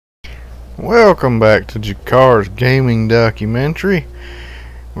Welcome back to Jekhar's gaming documentary.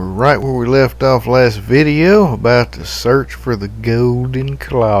 We're right where we left off last video, about to search for the golden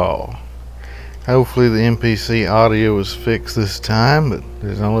claw. Hopefully the NPC audio is fixed this time, but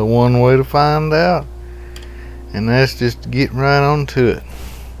there's only one way to find out, and that's just to get right on to it.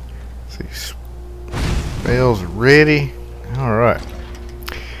 See, spells are ready. Alright.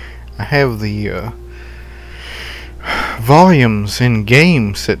 I have the volumes in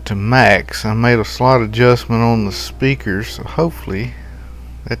game set to max. I made a slight adjustment on the speakers, so hopefully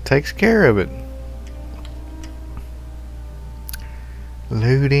that takes care of it.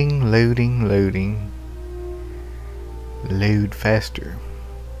 Loading. Load faster.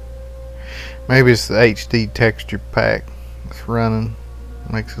 Maybe it's the HD texture pack that's running,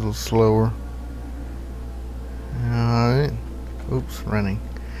 makes it a little slower. Alright. Oops, running.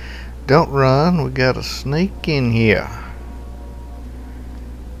 Don't run, we got a snake in here.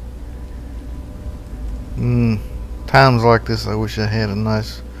 Times like this I wish I had a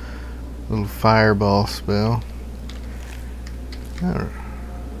nice little fireball spell.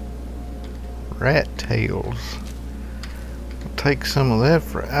 Rat tails. I'll take some of that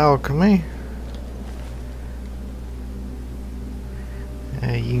for alchemy.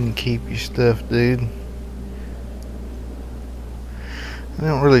 Yeah, you can keep your stuff, dude. I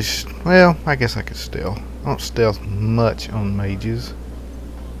don't really, well, I guess I could stealth. I don't stealth much on mages.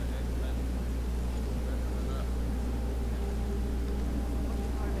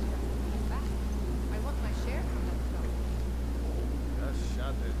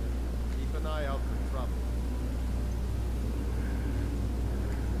 Keep an eye out for trouble.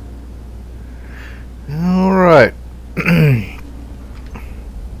 Alright.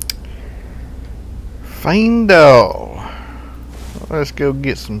 Find all. Let's go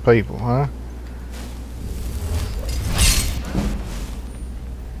get some people, huh?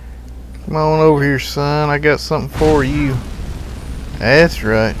 Come on over here, son. I got something for you. That's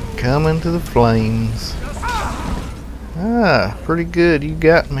right. Come into the flames. Ah, pretty good. You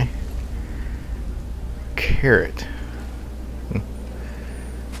got me. Carrot.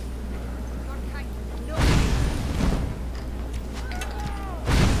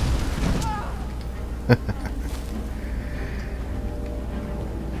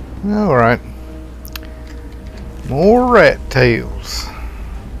 Alright. More rat tails.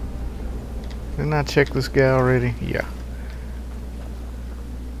 Didn't I check this guy already? Yeah.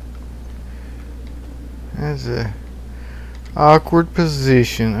 That's a awkward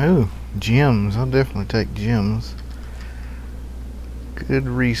position. Ooh, gems. I'll definitely take gems. Good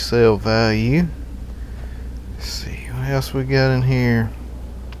resale value. Let's see what else we got in here.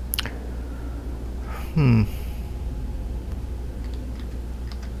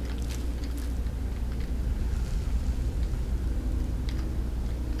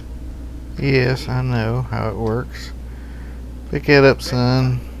 Yes, I know how it works. Pick it up,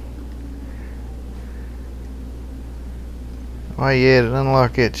 son. Why you at it?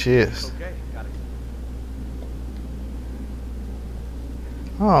 Unlock that chest.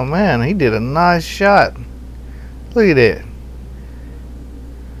 Oh man, he did a nice shot. Look at that.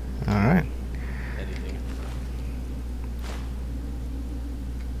 Alright.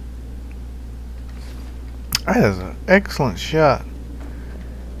 That is an excellent shot.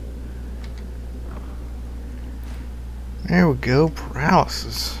 There we go,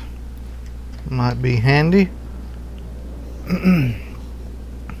 paralysis. Might be handy.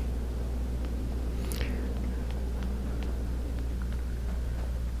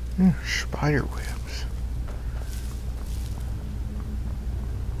 Spider webs.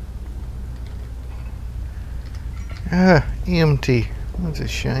 Ah, empty. That's a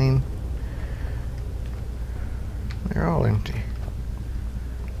shame. They're all empty.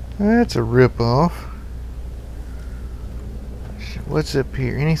 That's a rip-off. What's up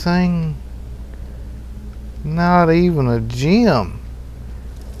here? Anything? Not even a gem.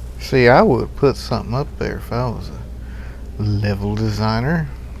 See, I would put something up there if I was a level designer.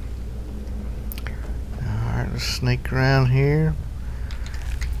 Alright, let's sneak around here.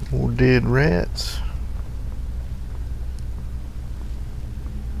 More dead rats.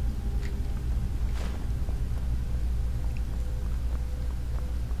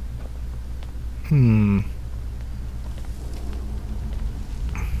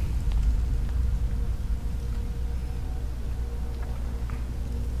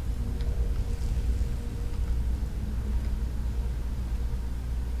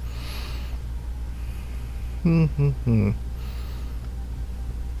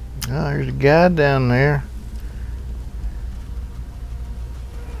 Oh, there's a guy down there.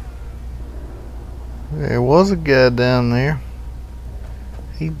 There was a guy down there.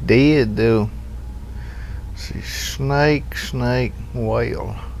 He dead though. See, snake,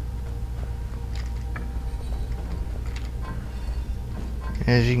 whale.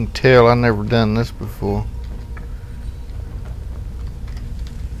 As you can tell, I never done this before.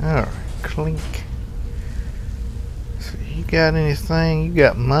 Alright, clink. So you got anything? You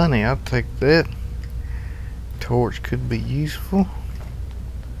got money, I'll take that. Torch could be useful.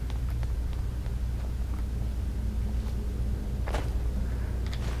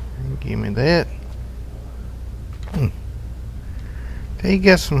 Give me that. He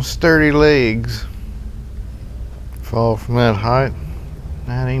got some sturdy legs. Fall from that height.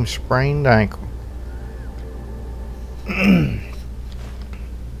 Not even sprained ankle. I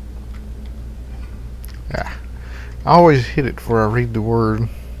always hit it before I read the word.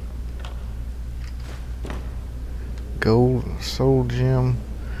 Gold, soul gem,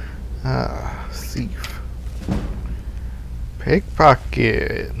 thief.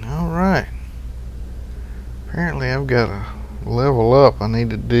 Pickpocket. Alright. Apparently I've got a level up I need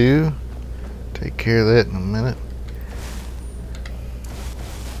to do. Take care of that in a minute.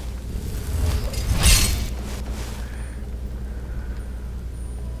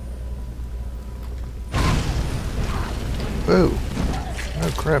 Whoa.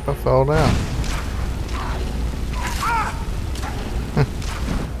 Oh crap, I fall down.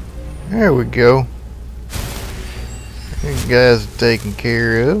 There we go. These guys are taken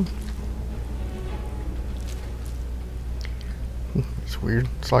care of. It's weird.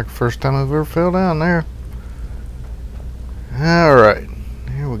 It's like the first time I've ever fell down there. Alright.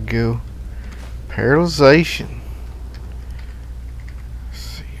 Here we go. Paralyzation. Let's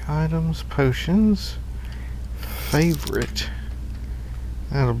see. Items, potions. Favorite.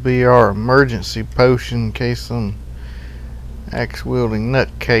 That'll be our emergency potion in case some axe-wielding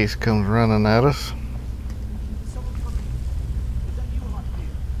nutcase comes running at us.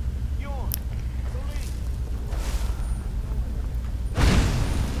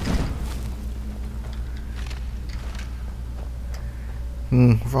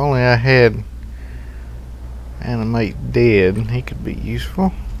 If only I had animate dead, he could be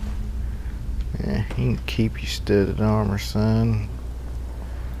useful. Yeah, he can keep you studded armor, son.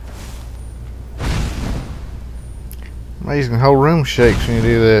 Amazing, the whole room shakes when you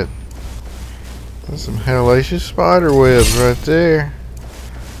do that. That's some hellacious spider webs right there.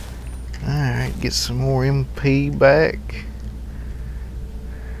 Alright, get some more MP back.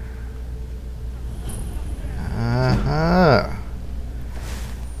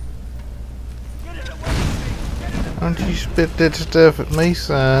 Don't you spit that stuff at me,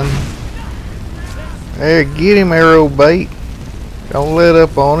 son. There, get him, arrow bait. Don't let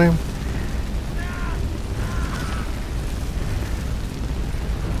up on him.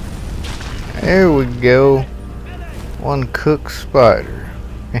 There we go. One cooked spider.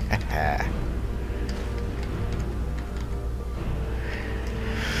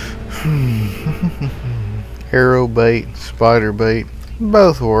 Arrow bait, spider bait,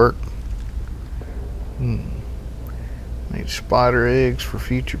 both work. Need spider eggs for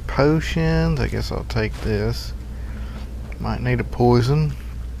future potions. I guess I'll take this. Might need a poison.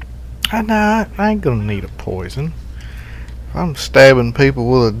 I ain't gonna need a poison. If I'm stabbing people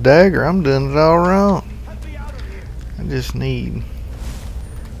with a dagger, I'm doing it all wrong. I just need...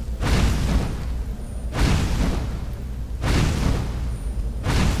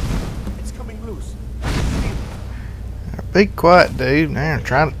 It's coming loose. Be quiet, dude. I'm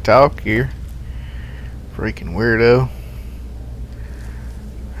trying to talk here. Freaking weirdo.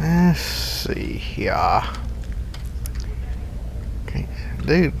 Let's see here. Okay,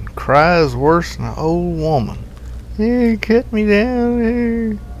 dude cries worse than an old woman. Yeah, cut me down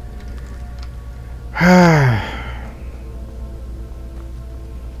there.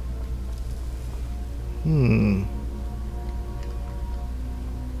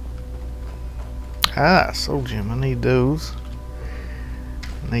 Soul gem. I need those.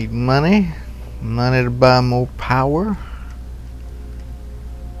 I need money. Money to buy more power.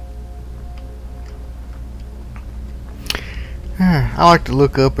 I like to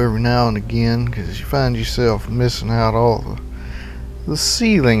look up every now and again because you find yourself missing out all the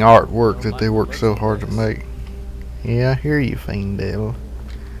ceiling artwork that they work so hard to make. Yeah, I hear you, Fiend Devil.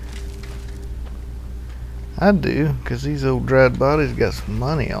 I do, because these old dried bodies got some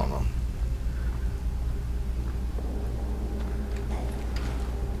money on them.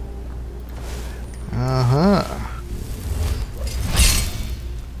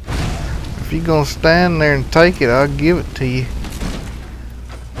 If you're gonna stand there and take it, I'll give it to you.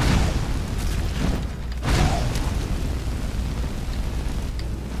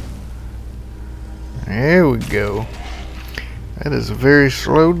 There we go. That is a very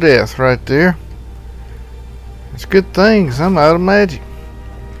slow death right there. It's a good thing 'cause I'm out of magic.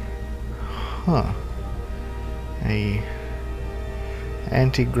 Huh. A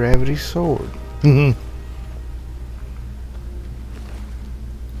anti-gravity sword.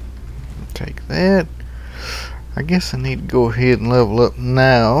 Take that. I guess I need to go ahead and level up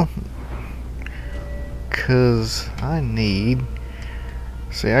now, 'cause I need...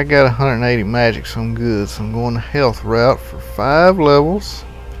 See, I got 180 magic, so I'm good. So I'm going the health route for 5 levels.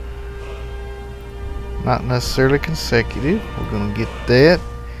 Not necessarily consecutive. We're going to get that.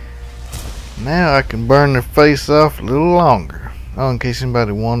 Now I can burn their face off a little longer. Oh, in case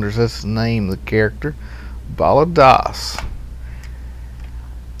anybody wonders, that's the name of the character. Baladas.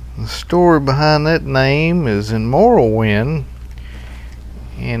 The story behind that name is in Morrowind,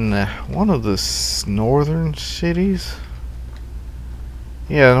 in one of the northern cities.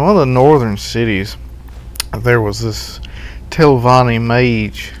 Yeah, in one of the northern cities, there was this Telvanni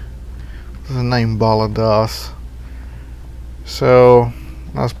mage with the name Baladas. So,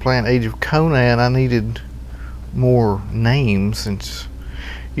 when I was playing Age of Conan, I needed more names since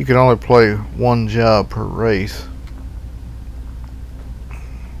you could only play one job per race.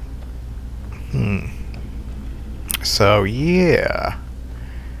 So yeah,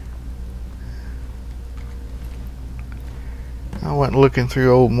 I went looking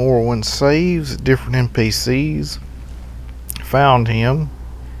through old Morrowind saves, different NPCs, found him.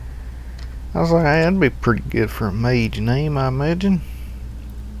 I was like, hey, that'd be pretty good for a mage name, I imagine.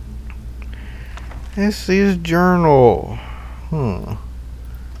 This is journal.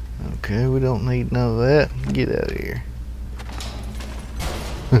 Okay, we don't need none of that. Get out of here.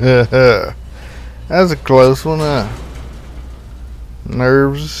 That was a close one, huh?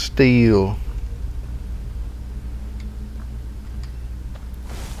 Nerves of steel.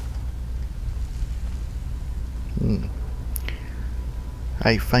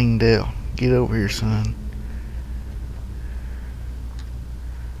 Hey, Faindale, get over here, son.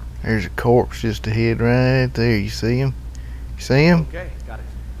 There's a corpse just ahead right there. You see him? You see him? Okay, got it.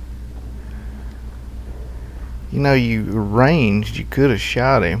 You know, you ranged. You could have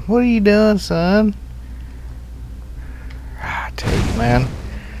shot him. What are you doing, son? I tell you, man.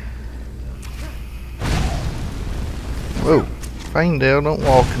 Whoa. Faindale, don't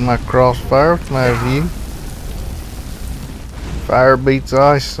walk in my crossfire. What's the matter with you? Fire beats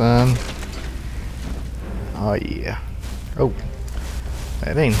ice, son. Oh, yeah. Oh.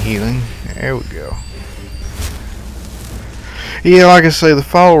 That ain't healing. There we go. Yeah, like I say, the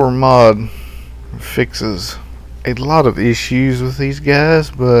follower mod fixes a lot of issues with these guys,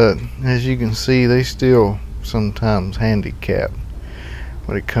 but as you can see, they still sometimes handicap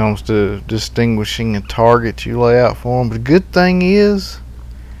when it comes to distinguishing a target you lay out for them. But the good thing is,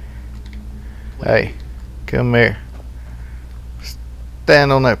 hey, come here.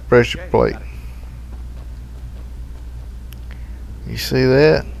 Stand on that pressure plate. You see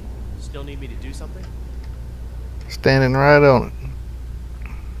that? Still need me to do something? Standing right on it.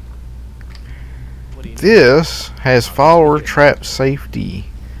 What do you need? This has follower trap safety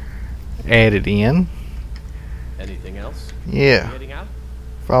added in. Anything else? Yeah, Heading out?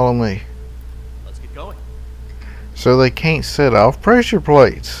 follow me. Let's get going. So they can't set off pressure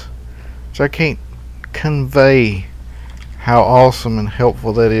plates. So I can't convey how awesome and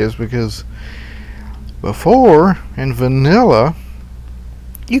helpful that is, because before in vanilla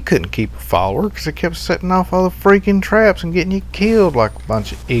you couldn't keep a follower because it kept setting off all the freaking traps and getting you killed like a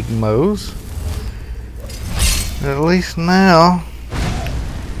bunch of igmos. But at least now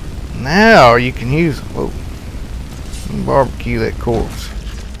you can use them. Whoa. Barbecue that corpse.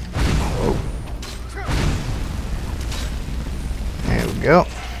 Whoa. There we go.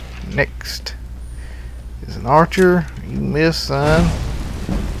 Next is an archer. You miss, son.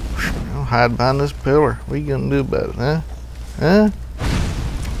 I'll hide behind this pillar. What are you gonna do about it, huh? Huh?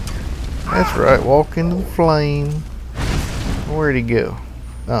 That's right, walk into the flame. Where'd he go?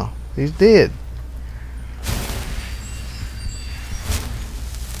 Oh, he's dead.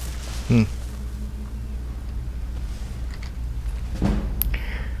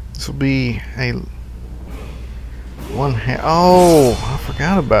 This will be a oh, I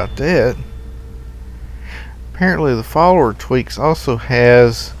forgot about that. Apparently the follower tweaks also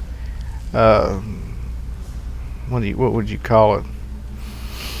has what would you call it?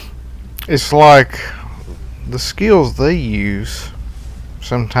 It's like the skills they use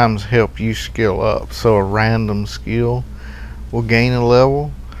sometimes help you skill up. So a random skill will gain a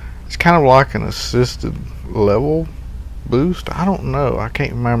level. It's kind of like an assisted level boost. I don't know. I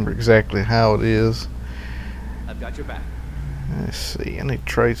can't remember exactly how it is. I've got your back. Let's see. I need to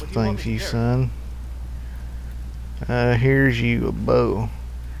trade some things to you, son. Here's you a bow.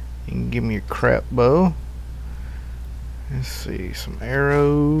 You can give me a crap bow. Let's see, some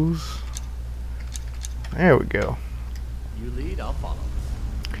arrows. There we go. You lead, I'll follow.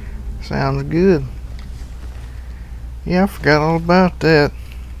 Sounds good. Yeah, I forgot all about that.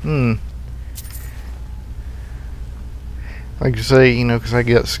 Like you say, you know, because I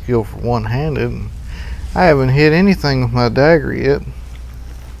got skill for one-handed. I haven't hit anything with my dagger yet.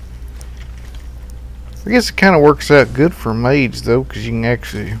 I guess it kind of works out good for a mage, though, because you can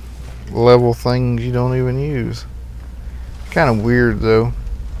actually level things you don't even use. Kind of weird, though.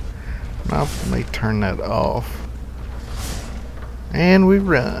 Now, let me turn that off. And we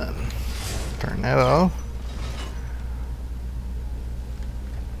run. Turn that off.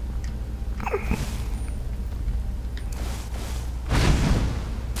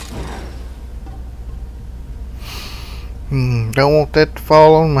 Don't want that to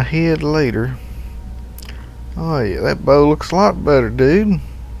fall on my head later. Oh yeah, that bow looks a lot better, dude.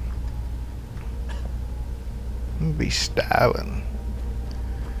 Be styling.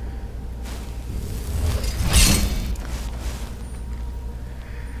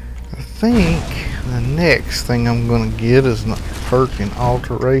 I think the next thing I'm gonna get is a perk in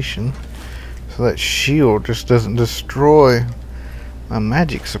alteration, so that shield just doesn't destroy my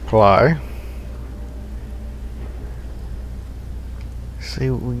magic supply. See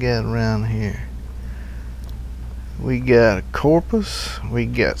what we got around here. We got a corpus, we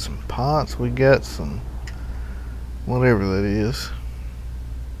got some pots, we got some whatever that is,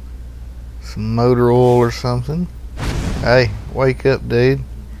 some motor oil or something. Hey, wake up, dude.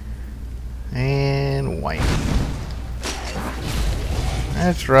 And wham.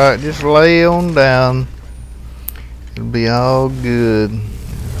 That's right, just lay on down. It'll be all good.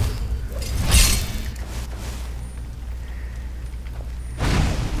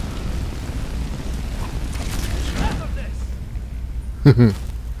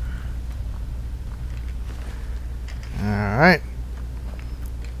 Alright.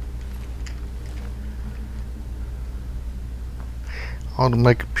 I ought to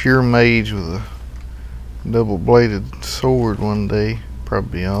make a pure mage with a double-bladed sword one day.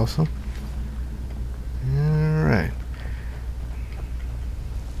 Probably be awesome. Alright.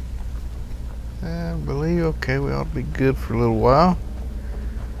 I believe, okay, we ought to be good for a little while.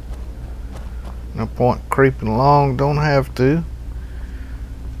 No point creeping along, don't have to.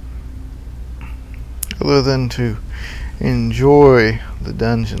 Other than to enjoy the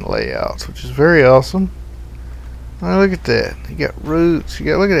dungeon layouts, which is very awesome. Oh, look at that. You got roots. You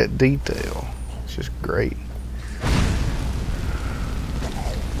got, look at that detail. It's just great.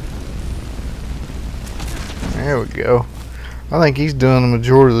 There we go. I think he's doing the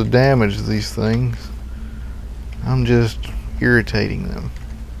majority of the damage to these things. I'm just irritating them.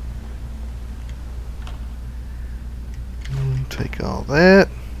 Take all that.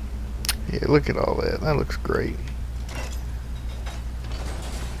 Yeah, look at all that. That looks great.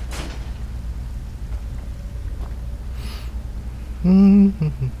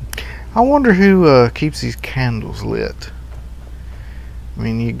 I wonder who keeps these candles lit. I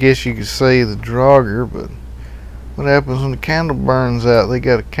mean, you guess you could say the Draugr, but what happens when the candle burns out? They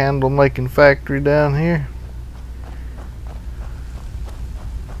got a candle making factory down here.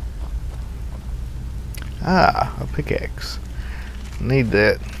 Ah, a pickaxe. Need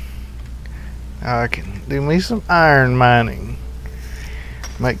that. I can do me some iron mining.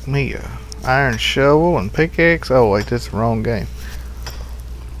 Make me a iron shovel and pickaxe. Oh wait, that's the wrong game.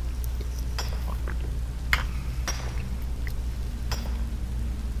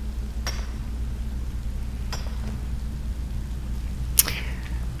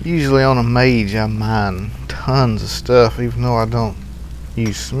 Usually on a mage I mine tons of stuff, even though I don't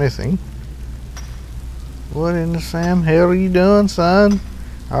use smithing. What in the Sam hell are you doing, son?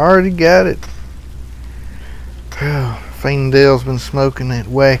 I already got it. Fiendale's been smoking that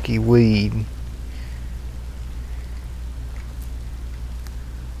wacky weed.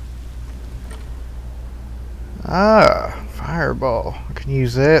 Ah, fireball. I can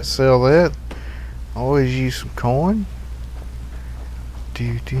use that, sell that. Always use some coin.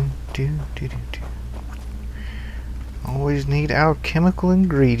 Always need alchemical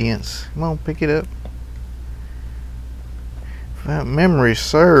ingredients. Come on, pick it up. If that memory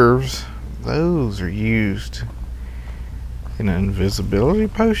serves, those are used in an invisibility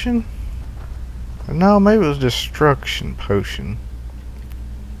potion. No, maybe it was destruction potion.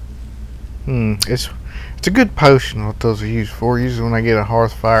 It's a good potion. What those are used for? Usually when I get a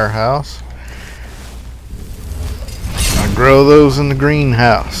hearthfire house, I grow those in the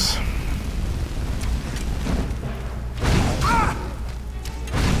greenhouse.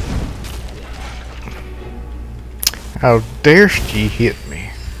 How darest ye hit me?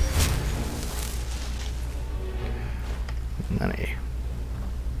 Money.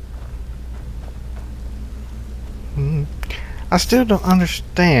 I still don't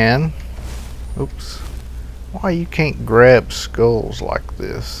understand. Oops. Why you can't grab skulls like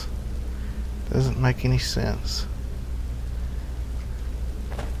this? Doesn't make any sense.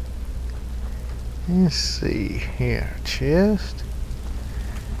 Let's see here. Chest.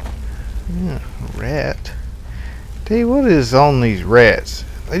 Yeah, rat. Tell you what is on these rats.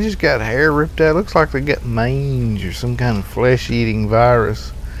 They just got hair ripped out. Looks like they got mange or some kind of flesh-eating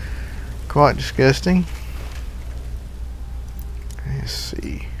virus. Quite disgusting. Let's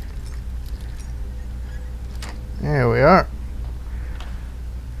see. There we are.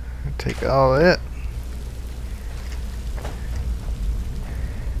 I'll take all that.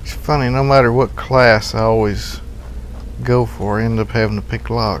 It's funny, no matter what class I always go for, I end up having to pick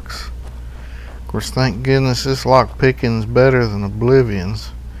locks. Of course, thank goodness this lock picking's better than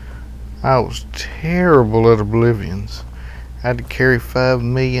Oblivion's. I was terrible at Oblivion's. I had to carry 5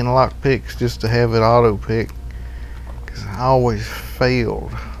 million lock picks just to have it auto pick, because I always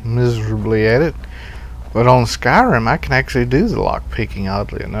failed miserably at it. But on Skyrim, I can actually do the lock picking,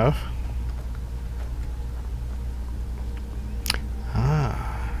 oddly enough.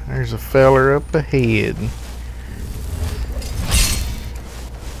 Ah, there's a feller up ahead.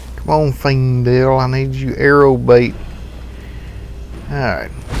 Come on, Fiendale, I need you arrow bait. Alright,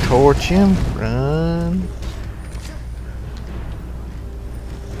 torch him, run.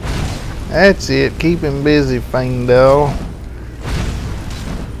 That's it, keep him busy, Fiendale.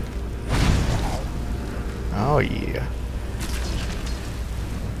 Oh yeah.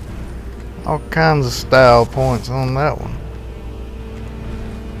 All kinds of style points on that one.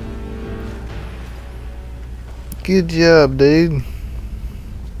 Good job, dude.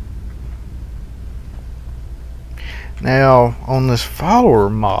 Now, on this follower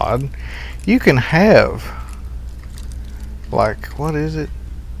mod, you can have, like, what is it?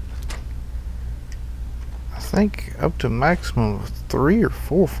 I think up to a maximum of 3 or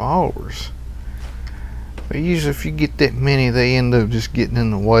 4 followers. But usually if you get that many, they end up just getting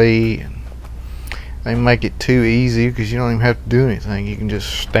in the way, and they make it too easy because you don't even have to do anything. You can just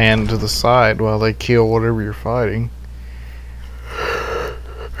stand to the side while they kill whatever you're fighting.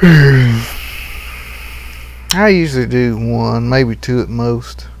 I usually do 1, maybe 2 at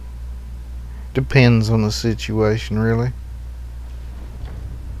most. Depends on the situation, really.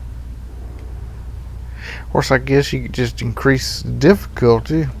 Of course, I guess you could just increase the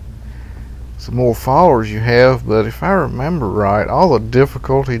difficulty the more followers you have, but if I remember right, all the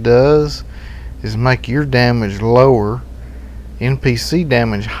difficulty does is make your damage lower, NPC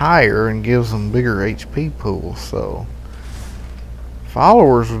damage higher, and gives them bigger HP pools. So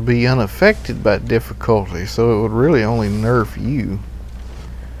followers would be unaffected by difficulty, so it would really only nerf you.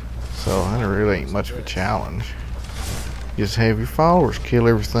 So that really ain't much of a challenge. Just have your followers kill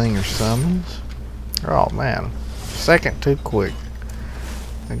everything or summons. Oh man, second too quick.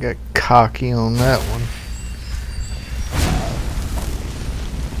 I got cocky on that one.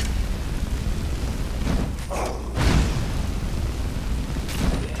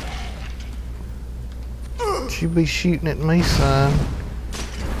 You be shooting at me, son.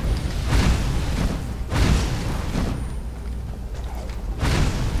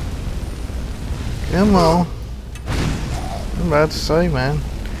 Come on. I'm about to say, man.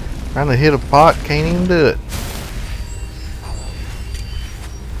 Trying to hit a pot, can't even do it.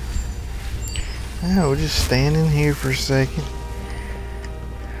 Yeah, we'll just stand in here for a second.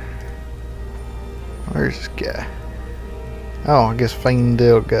 Where's this guy? Oh, I guess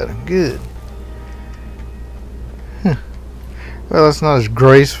Fiendale got him. Good. Huh. Well, it's not as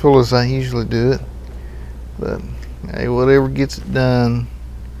graceful as I usually do it, but hey, whatever gets it done.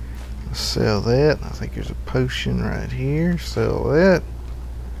 I'll sell that. I think there's a potion right here. Sell that.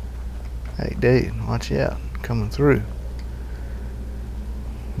 Hey, dude, watch out. Coming through.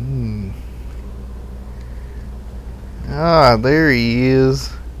 Ah, there he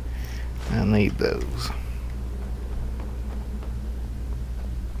is. I need those.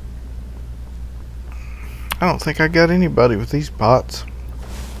 I don't think I got anybody with these pots.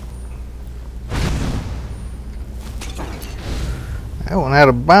 That one had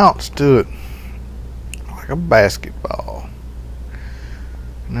a bounce to it, like a basketball.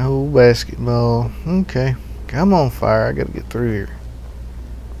 No basketball. Okay, come on, fire. I gotta get through here.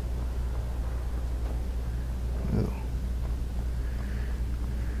 Oh.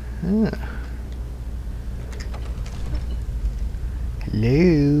 Huh.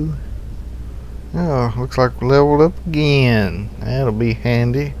 Hello. Oh, looks like we leveled up again. That'll be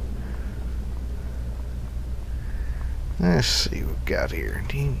handy. Let's see what we got here.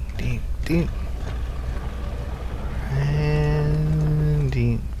 Ding, ding, ding. And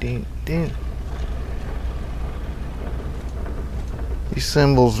ding, ding, ding. These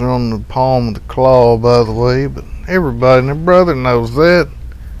symbols are on the palm of the claw, by the way, but everybody and their brother knows that.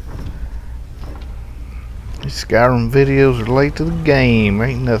 These Skyrim videos are late to the game.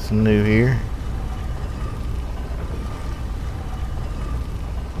 Ain't nothing new here.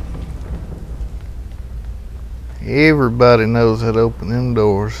 Everybody knows how to open them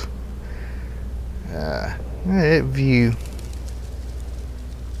doors. That view.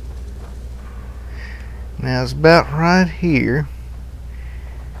 Now it's about right here.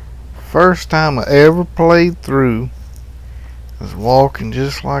 First time I ever played through, I was walking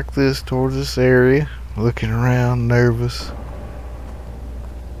just like this towards this area, looking around, nervous.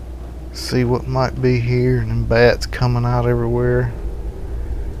 See what might be here, and then bats coming out everywhere.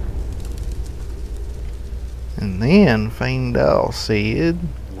 And then Faendal said,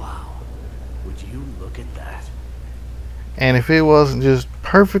 Wow. Would you look at that? and if it wasn't just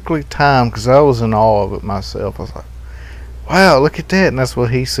perfectly timed, because I was in awe of it myself, I was like, wow, look at that. And that's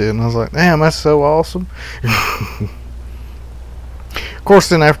what he said. And I was like, damn, that's so awesome. Of course,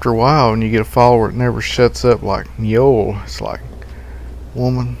 then after a while, when you get a follower, it never shuts up like Yol. It's like,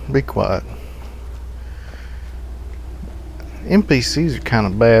 woman, be quiet. NPCs are kind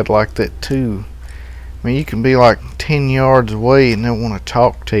of bad like that too. I mean, you can be like 10 yards away and they'll want to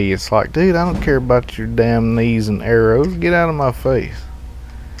talk to you. It's like, dude, I don't care about your damn knees and arrows. Get out of my face.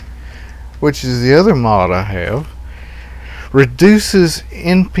 Which is the other mod I have. Reduces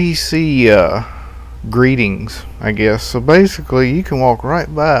NPC greetings, I guess. So basically, you can walk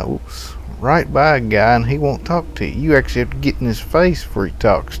right by a guy and he won't talk to you. You actually have to get in his face before he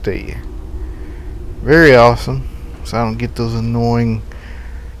talks to you. Very awesome. So I don't get those annoying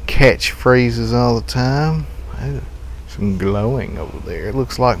catchphrases all the time. Some glowing over there. It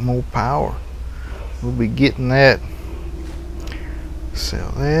looks like more power. We'll be getting that.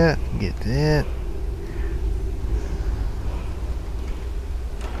 Sell that. Get that.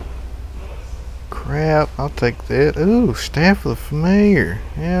 Crap. I'll take that. Ooh, Staff of the Familiar.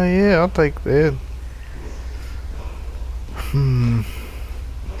 Hell yeah, I'll take that.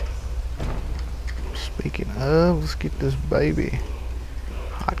 Speaking of, let's get this baby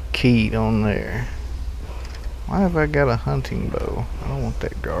hotkeyed on there. Why have I got a hunting bow? I don't want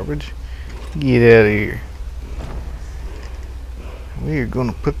that garbage. Get out of here. We are going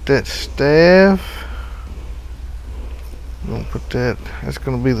to put that staff. We're going to put that. That's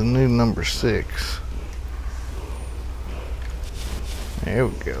going to be the new number 6. There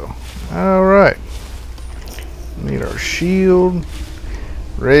we go. Alright. Need our shield.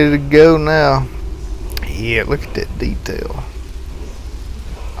 Ready to go now. Yeah, look at that detail.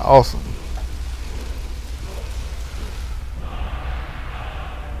 Awesome.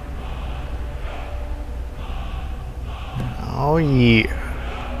 Oh yeah.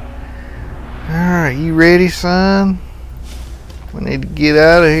 Alright, you ready, son? We need to get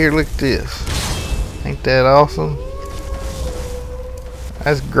out of here. Look at this. Ain't that awesome?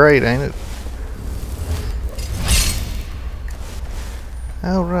 That's great, ain't it?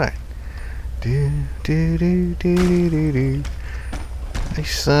 Alright. Do do do do do do. Hey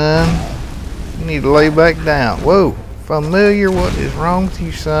son, you need to lay back down. Whoa, familiar, what is wrong with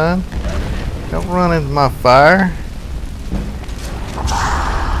you, son? Don't run into my fire.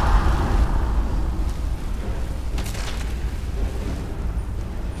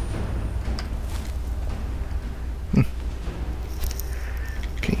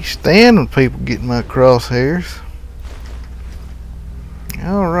 Can't stand when people get in my crosshairs.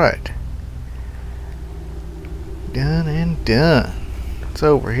 Alright. Done and done. It's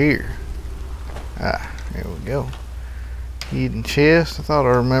over here. Ah, there we go. Hidden chest. I thought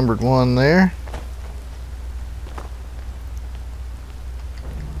I remembered one there.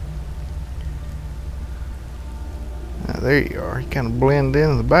 Ah, there you are. You kind of blend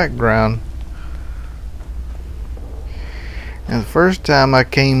in the background. And the first time I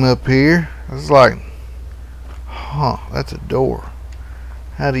came up here, I was like, huh, that's a door.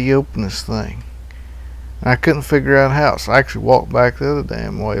 How do you open this thing? And I couldn't figure out how, so I actually walked back the other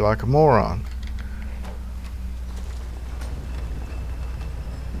damn way like a moron.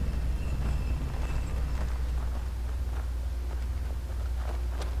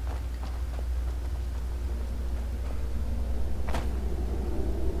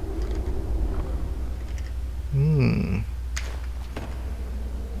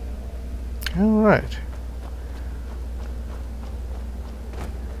 Alright.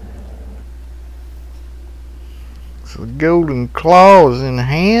 So the golden claw is in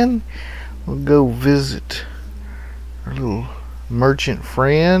hand. We'll go visit our little merchant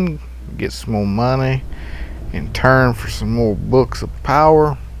friend, get some more money in turn for some more books of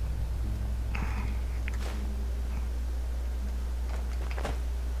power.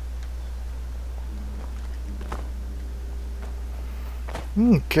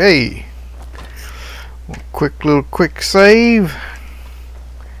 Okay, quick save.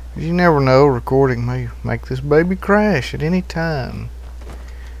 You never know, recording may make this baby crash at any time.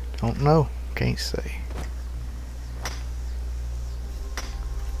 Don't know, can't say.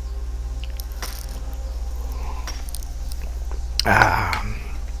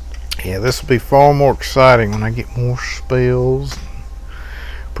 Yeah, this will be far more exciting when I get more spells,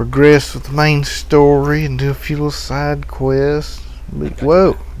 progress with the main story, and do a few little side quests.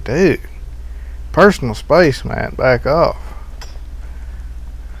 Whoa, dude. Personal space, man. Back off.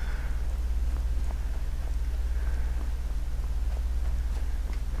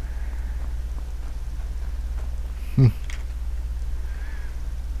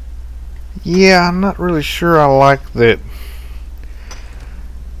 Yeah, I'm not really sure I like that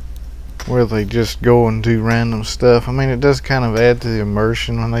where they just go and do random stuff. I mean, it does kind of add to the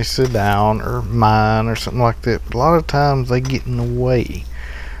immersion when they sit down or mine or something like that, but a lot of times they get in the way.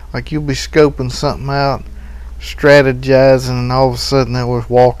 Like you'll be scoping something out, strategizing, and all of a sudden they'll just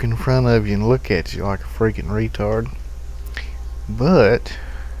walk in front of you and look at you like a freaking retard. But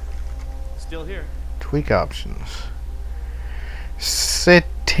still here. Tweak options.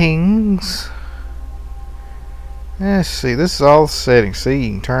 Settings. Let's see, this is all the settings. See,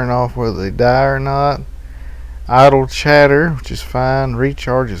 you can turn off whether they die or not. Idle chatter, which is fine.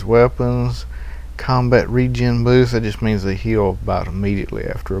 Recharges weapons. Combat regen boost, that just means they heal about immediately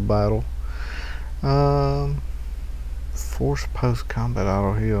after a battle. Force post combat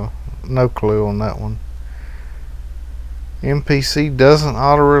auto heal. No clue on that one. NPC doesn't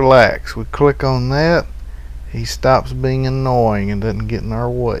auto relax. We click on that, he stops being annoying and doesn't get in our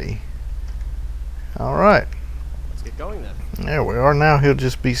way. Alright. Let's get going then. There we are. Now he'll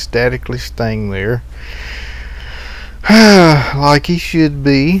just be statically staying there. Like he should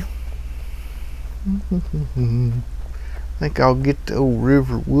be. I think I'll get to old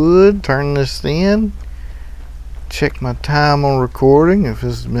Riverwood, turn this in, check my time on recording. If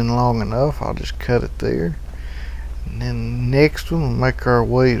this has been long enough, I'll just cut it there. And then next one, we'll make our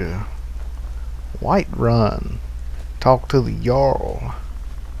way to Whiterun, talk to the Jarl.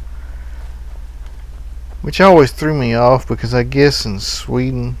 Which always threw me off because I guess in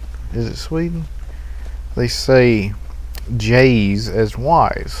Sweden, is it Sweden? They say J's as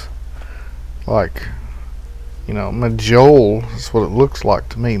Y's. Like, you know, Majol is what it looks like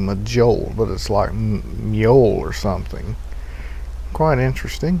to me, Majol, but it's like Mjol or something. Quite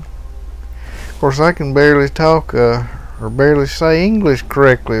interesting. Of course, I can barely talk or barely say English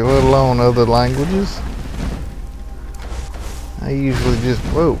correctly, let alone other languages. I usually just,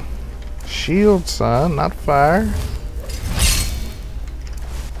 whoa, shield, son, not fire.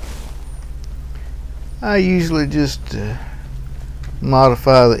 I usually just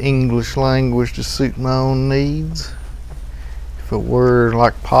modify the English language to suit my own needs. If it were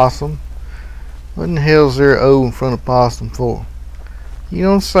like possum, what in the hell's there O in front of possum for? You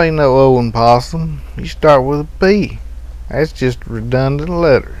don't say no O in possum, you start with a P. That's just a redundant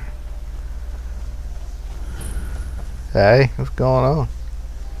letter. Hey, what's going on?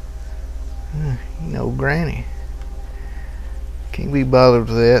 You know, Granny. Can't be bothered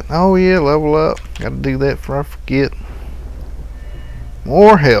with that. Oh yeah, level up. Gotta do that before I forget.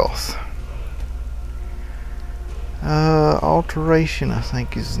 More health. Alteration, I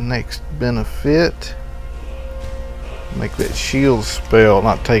think, is the next benefit. Make that shield spell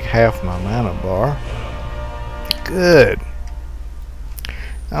not take half my mana bar. Good.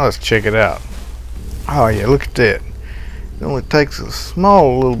 Now let's check it out. Oh yeah, look at that. It only takes a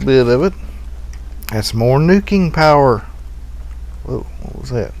small little bit of it. That's more nuking power. Whoa, what was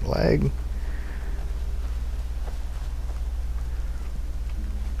that? Lag?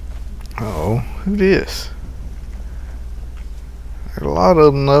 Uh-oh, who this? There's a lot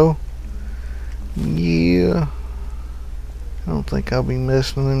of them though. Yeah. I don't think I'll be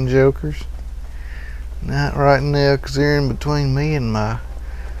messing with them jokers. Not right now, because they're in between me and my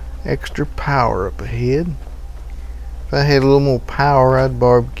extra power up ahead. If I had a little more power, I'd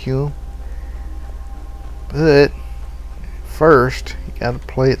barbecue them. But first, you gotta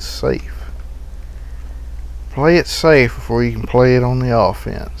play it safe. Play it safe before you can play it on the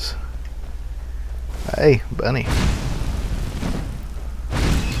offense. Hey, bunny.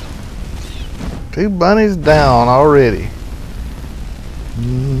 2 bunnies down already.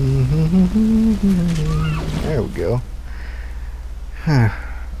 There we go.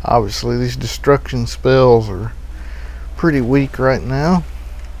 Obviously, these destruction spells are pretty weak right now.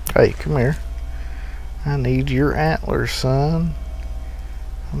 Hey, come here. I need your antlers, son.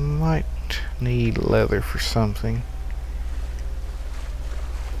 I might need leather for something.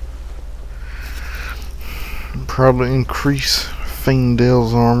 Probably increase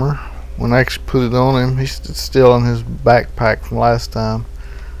Fiendale's armor. When I actually put it on him, he's still in his backpack from last time.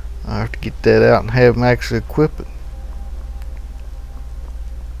 I have to get that out and have him actually equip it.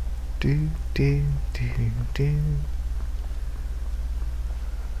 Do do do do.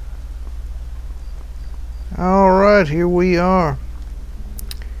 Alright, here we are.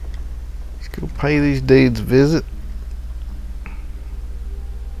 Let's go pay these dudes a visit.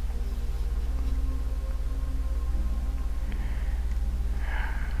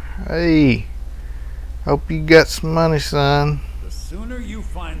 Hey, hope you got some money, son. The sooner you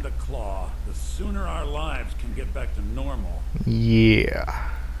find the claw, the sooner our lives can get back to normal. Yeah.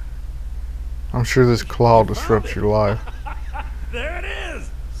 I'm sure this claw disrupts your life. There it is!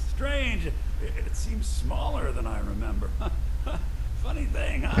 Strange. It seems smaller than I remember. Funny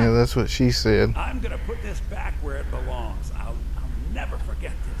thing, huh? Yeah, that's what she said. I'm gonna put this back where it belongs. I'll never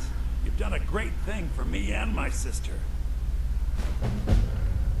forget this. You've done a great thing for me and my sister.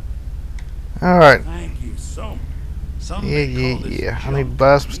 Alright. Thank you so much. Yeah. I need to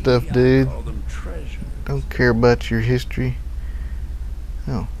buy some stuff, dude. Don't care about your history.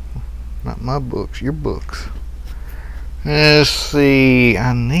 Oh, not my books, your books. Let's see.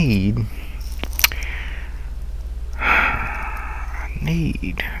 I need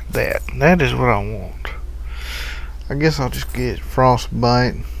that. That is what I want. I guess I'll just get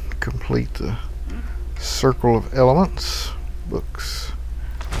frostbite, complete the circle of elements. Books.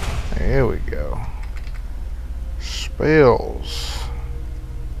 There we go. Spells.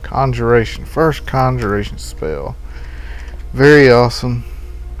 Conjuration. First conjuration spell. Very awesome.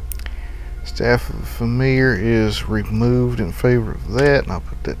 Staff of the Familiar is removed in favor of that, and I'll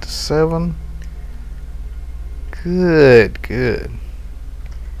put that to 7. Good, good.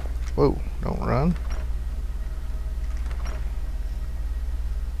 Whoa, don't run.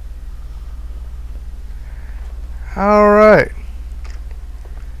 Alright.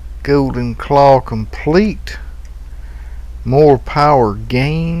 Golden Claw complete. More power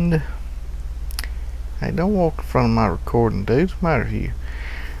gained. Hey, don't walk in front of my recording, dude. What's the matter with you?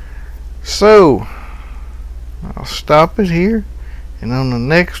 So, I'll stop it here. And on the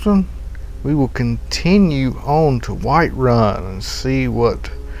next one, we will continue on to Whiterun and see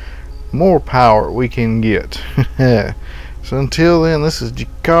what more power we can get. So until then, this is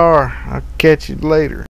Jekhar. I'll catch you later.